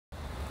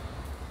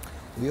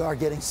We are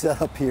getting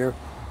set up here.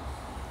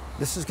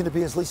 This is going to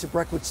be, as Lisa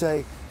Breck would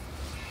say,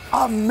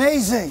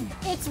 amazing.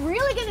 It's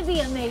really going to be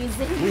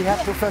amazing. We have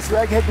Professor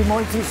Egghead. Good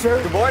morning to you,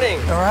 sir. Good morning.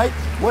 All right.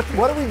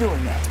 What are we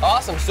doing now?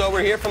 Awesome. So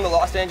we're here from the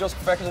Los Angeles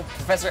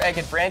Professor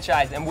Egghead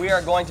franchise, and we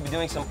are going to be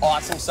doing some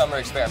awesome summer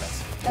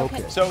experiments.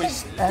 Okay. So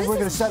and we're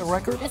going to set a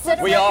record?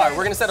 We are. We're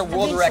going to set a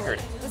world record.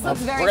 This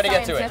looks very We're going to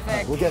get to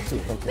it. We'll get to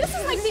it. Okay. This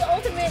is like the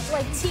ultimate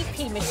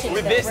TP machine.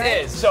 This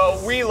right? is.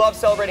 So we love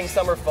celebrating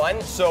summer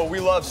fun. So we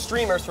love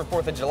streamers for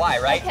 4th of July,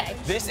 right? Okay.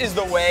 This is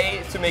the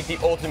way to make the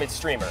ultimate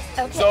streamer.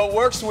 Okay. So it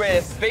works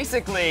with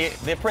basically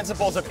the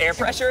principles of air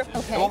pressure.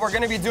 Okay. And what we're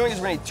going to be doing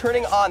is we're going to be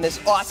turning on this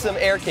awesome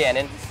air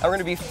cannon, and we're going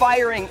to be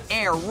firing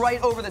air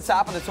right over the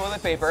top of the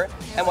toilet paper.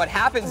 And what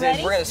happens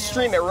is we're going to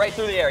stream it right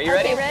through the air. You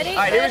ready? Ready? All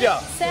right, here we go.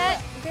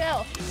 Set,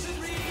 go.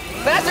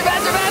 Faster,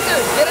 faster, faster!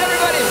 Get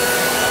everybody!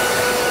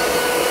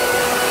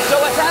 So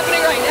what's happening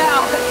right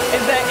now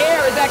is the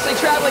air is actually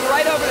traveling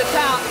right over the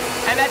top,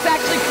 and that's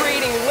actually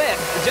creating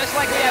lift. Just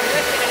like we have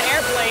lift in an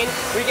airplane,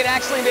 we can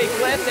actually make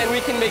lift, and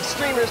we can make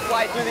streamers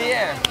fly through the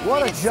air.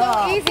 What a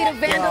job. So easy to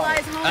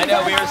vandalize homes. I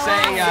know, we were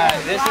saying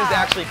this is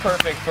actually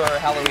perfect for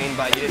Halloween,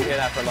 but you didn't hear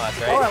that from us,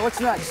 right? All right, what's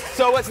next?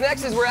 So what's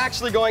next is we're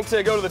actually going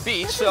to go to the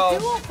beach. This is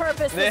dual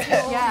purpose.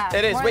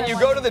 It is. When you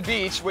go to the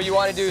beach, what you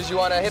want to do is you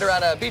want to hit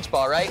around a beach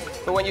ball, right?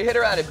 But when you hit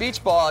around a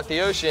beach ball at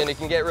the ocean, it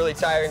can get really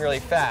tiring really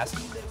fast.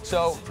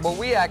 So what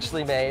we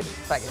actually made,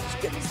 if I can just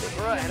get this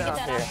thing right up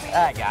here.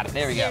 I got it.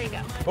 There we go. There you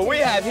go. What we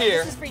have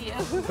here. This is for you.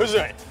 Who's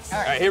doing it?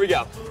 All right, here we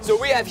go. So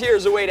what we have here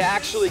is a way to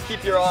actually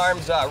keep your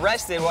arms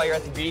rested while you're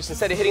at the beach.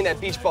 Instead of hitting that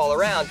beach ball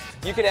around,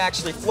 you can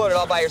actually float it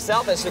all by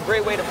yourself. And it's a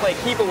great way to play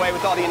keep away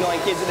with all the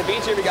annoying kids at the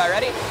beach. Here we go.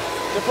 Ready?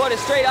 So float it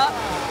straight up.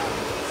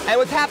 And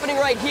what's happening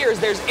right here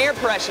is there's air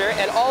pressure,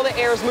 and all the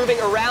air is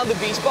moving around the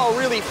beach ball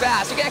really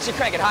fast. You can actually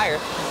crank it higher.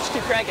 Just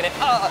keep cranking it.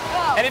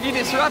 And if you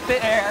disrupt the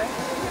air,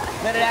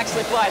 then it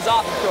actually flies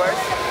off, of course.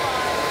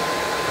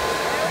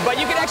 But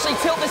you can actually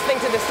tilt this thing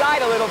to the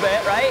side a little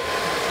bit, right?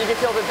 You can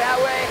tilt it that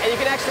way, and you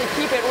can actually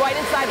keep it right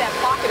inside that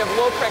pocket of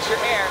low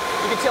pressure air.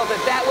 You can tilt it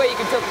that way, you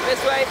can tilt it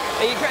this way,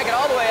 and you crank it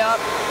all the way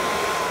up.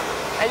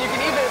 And you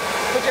can even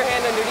put your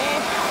hand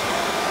underneath.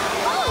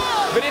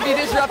 But if you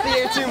disrupt the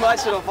air too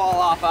much, it'll fall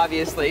off,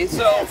 obviously.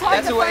 So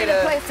that's a way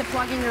to. Place to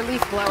plug in your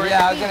leaf blower.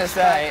 Yeah, I was gonna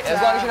say,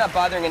 as long as you're not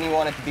bothering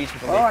anyone at the beach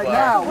with a leaf blower,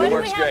 now, it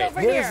works great.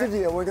 Here's the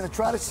deal. We're going to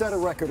try to set a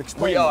record.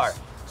 Explain We are. this.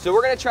 So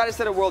we're going to try to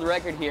set a world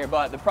record here,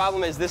 but the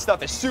problem is this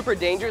stuff is super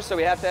dangerous, so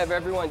we have to have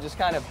everyone just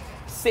kind of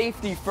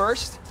safety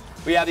first.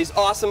 We have these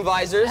awesome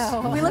visors.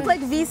 We look like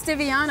V.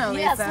 Stiviano,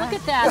 Lisa. Yes, look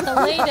at that,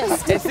 the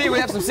latest. And see, we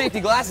have some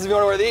safety glasses if you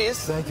want to wear these.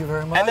 Thank you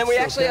very much. And then we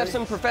actually have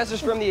some professors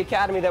from the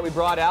academy that we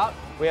brought out.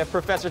 We have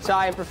Professor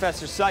Ty and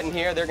Professor Sutton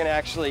here. They're going to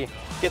actually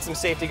get some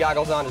safety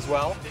goggles on as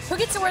well. Who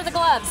gets to wear the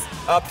gloves?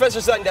 Professor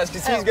Sutton does,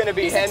 because he's going to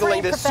be he's a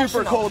handling trained this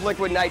super professional. cold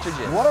liquid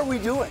nitrogen. What are we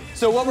doing?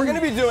 So what we're going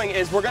to be doing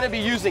is we're going to be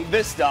using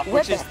this stuff,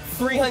 which is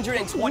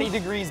 320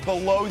 degrees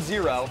below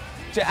zero,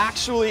 to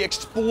actually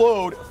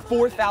explode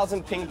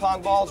 4,000 ping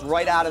pong balls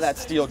right out of that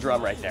steel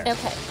drum right there. Okay.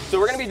 So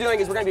what we're going to be doing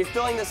is we're going to be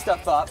filling this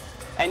stuff up,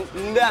 and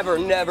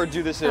never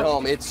do this at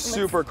home. It's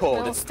super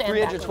cold. It's stand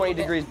back a 320 little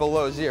bit. degrees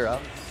below zero.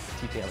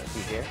 TP on my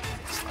feet here.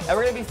 And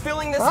we're going to be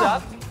filling this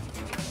up.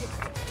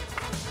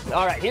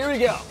 All right, here we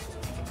go.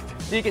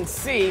 So you can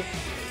see,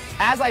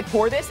 as I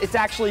pour this, it's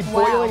actually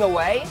boiling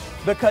away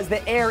because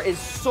the air is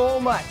so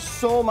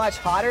much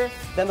hotter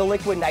than the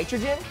liquid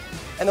nitrogen.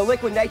 And the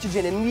liquid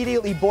nitrogen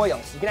immediately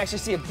boils. You can actually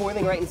see it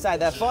boiling right inside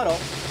that funnel.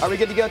 Are we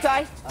good to go,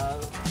 Ty?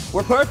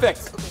 We're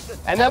perfect.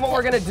 And then what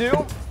we're gonna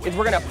do is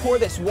we're gonna pour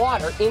this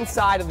water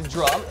inside of the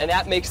drum, and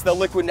that makes the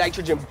liquid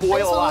nitrogen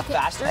boil a lot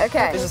faster.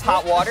 Okay. This is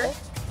hot water.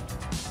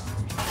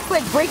 It's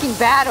like Breaking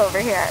Bad over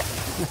here.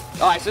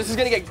 All right, so this is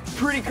gonna get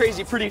pretty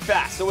crazy pretty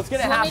fast. So what's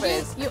gonna happen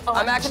is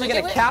I'm actually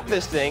gonna cap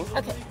this thing.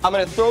 Okay. I'm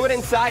gonna throw it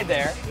inside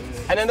there,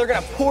 and then they're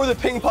gonna pour the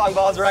ping pong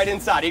balls right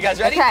inside. Are you guys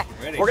ready? Okay.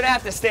 We're gonna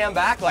have to stand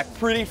back like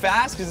pretty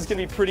fast because it's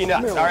gonna be pretty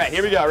nuts. All right,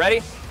 here we go.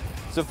 Ready?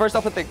 So first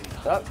I'll put the,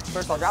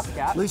 first I'll drop the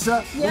cap.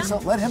 Lisa, Lisa,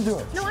 let him do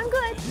it. No, I'm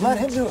good. Let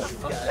him do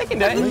it. I can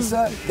do it.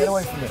 Lisa, get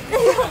away from me.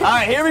 All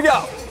right, here we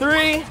go.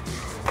 3.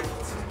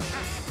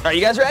 Are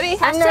you guys ready?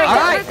 I'm All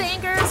right. with the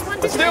anchors. 1,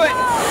 2, Let's 3, do it. go.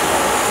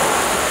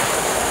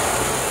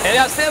 And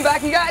now stand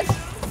back, you guys.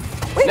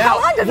 Wait, Now,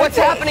 how long does what's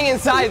it take? happening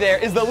inside there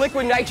is the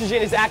liquid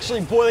nitrogen is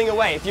actually boiling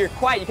away. If you're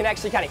quiet, you can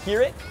actually kind of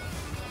hear it.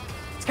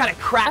 It's kind of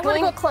crackling.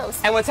 I want to go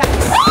close. And what's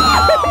happening?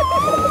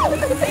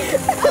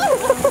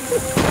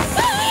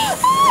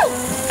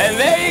 And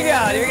there you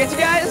go. Did we get you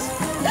guys?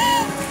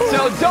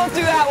 So don't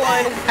do that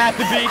one at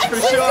the beach for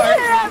sure.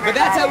 But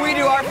that's how we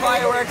do our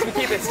fireworks. We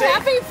keep it safe.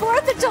 Happy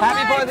 4th of July.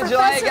 Happy 4th of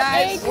July, Professor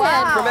guys.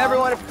 Egghead. From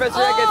everyone at Professor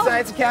Egghead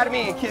Science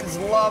Academy, and kids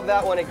love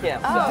that one at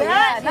camp. So.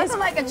 Yeah, nothing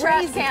like a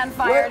trash can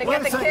fire to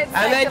get the kids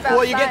And then, psyched about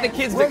well, you get the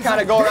science. kids to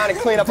kind of go around and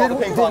clean up all the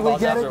ping pong Did we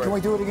balls get it? afterwards. Can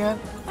we do it again?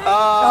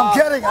 I'm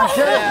kidding.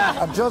 Yeah.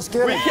 I'm just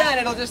We kidding. can,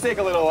 it'll just take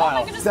a little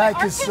while.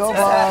 Thank you so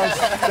much.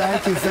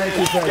 Thank you.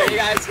 Okay, you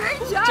guys, Great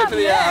job, check for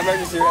the yeah.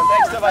 emergency room.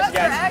 Thanks so much,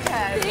 Professor guys.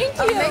 Egghead.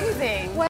 Thank you. Amazing.